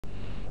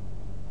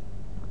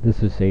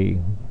This is a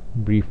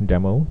brief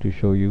demo to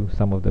show you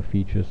some of the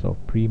features of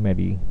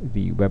PreMedi,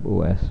 the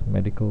WebOS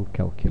medical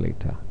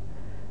calculator.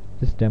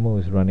 This demo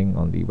is running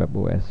on the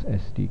WebOS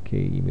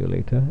SDK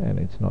emulator, and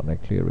it's not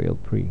actually a real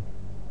pre.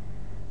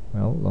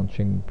 Well,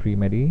 launching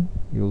PreMedi,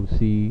 you'll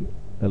see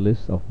a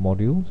list of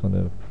modules on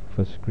the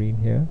first screen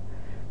here.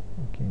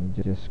 You can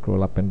just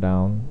scroll up and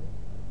down,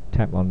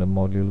 tap on the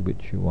module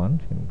which you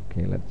want.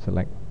 Okay, let's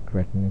select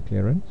Creatinine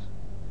Clearance.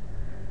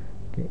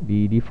 Okay,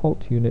 the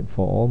default unit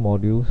for all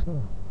modules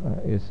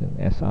is an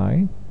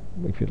SI.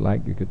 If you'd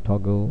like, you could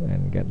toggle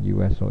and get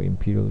US or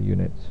imperial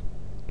units.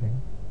 Okay.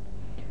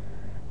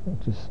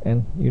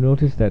 And you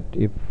notice that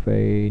if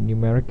a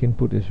numeric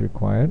input is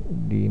required,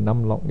 the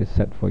numlock is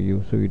set for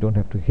you, so you don't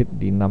have to hit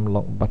the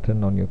numlock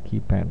button on your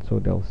keypad, so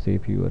they'll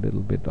save you a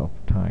little bit of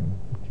time.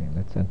 Okay,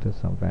 let's enter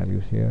some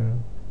values here.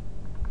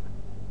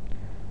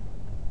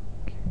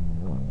 Okay,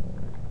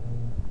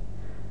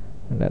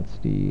 and that's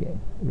the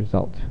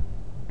result.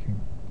 Okay.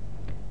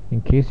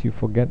 In case you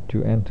forget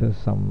to enter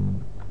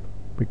some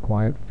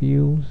required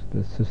fields,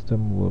 the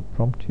system will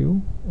prompt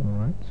you.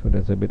 Alright, so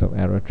there's a bit of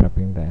error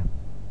trapping there.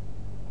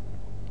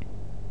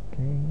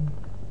 Okay.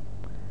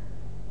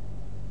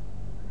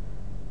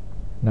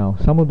 Now,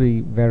 some of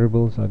the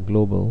variables are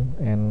global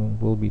and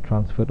will be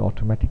transferred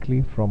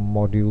automatically from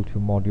module to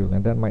module,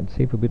 and that might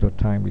save a bit of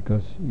time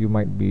because you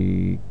might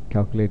be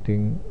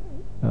calculating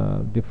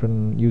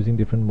using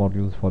different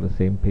modules for the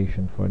same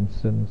patient. For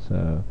instance,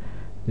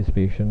 this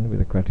patient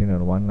with a creatinine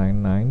of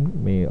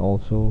 199 may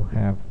also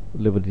have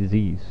liver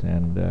disease,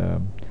 and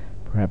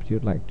perhaps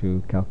you'd like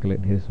to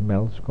calculate his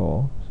MELD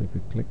score. So if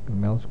you click the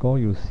MELD score,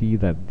 you'll see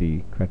that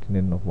the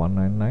creatinine of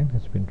 199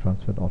 has been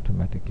transferred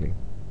automatically.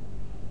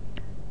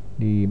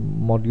 The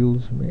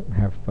modules may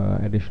have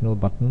additional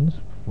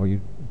buttons for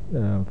you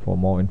for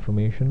more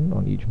information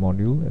on each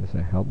module. There's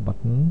a help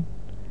button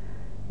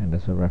and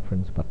there's a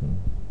reference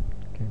button.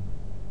 Okay.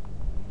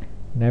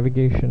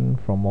 Navigation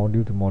from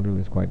module to module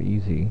is quite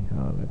easy.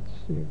 Let's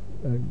see,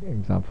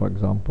 for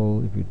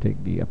example, if you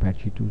take the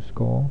Apache 2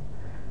 score,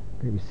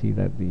 we see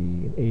that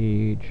the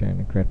AH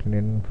and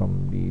creatinine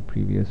from the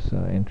previous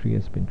entry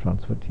has been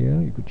transferred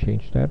here. You could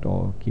change that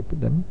or keep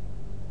them.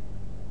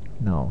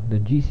 Now, the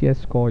GCS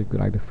score, you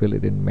could either fill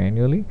it in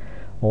manually,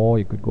 or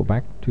you could go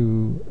back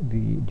to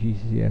the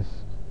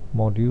GCS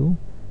module,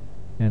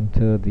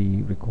 enter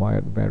the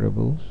required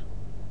variables.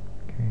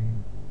 Okay.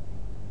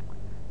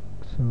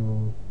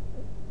 So,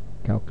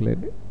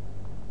 calculate it,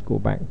 go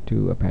back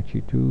to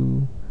Apache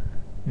 2,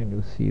 and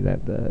you'll see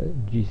that the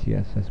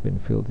GCS has been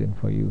filled in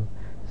for you.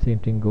 Same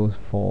thing goes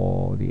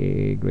for the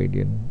AA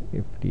gradient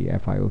if the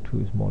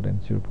FiO2 is more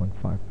than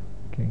 0.5.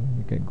 Okay,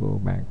 you can go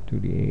back to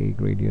the AA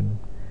gradient,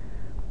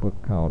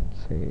 work out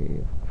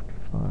say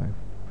 55.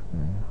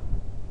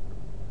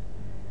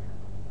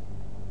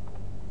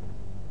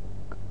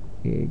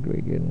 AA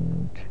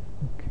gradient.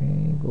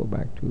 Okay, go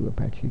back to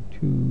Apache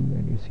 2,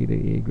 and you see the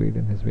AA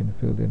gradient has been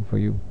filled in for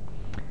you.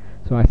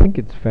 So I think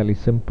it's fairly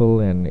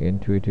simple and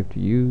intuitive to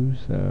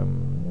use.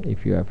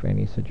 If you have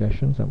any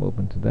suggestions, I'm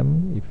open to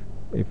them.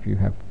 If you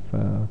have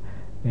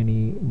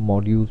any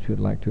modules you'd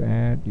like to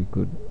add, you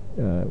could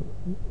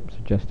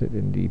suggest it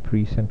in the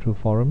PreCentral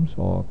forums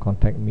or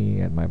contact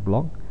me at my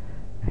blog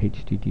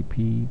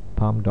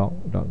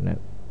http://palmdoc.net.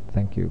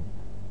 Thank you.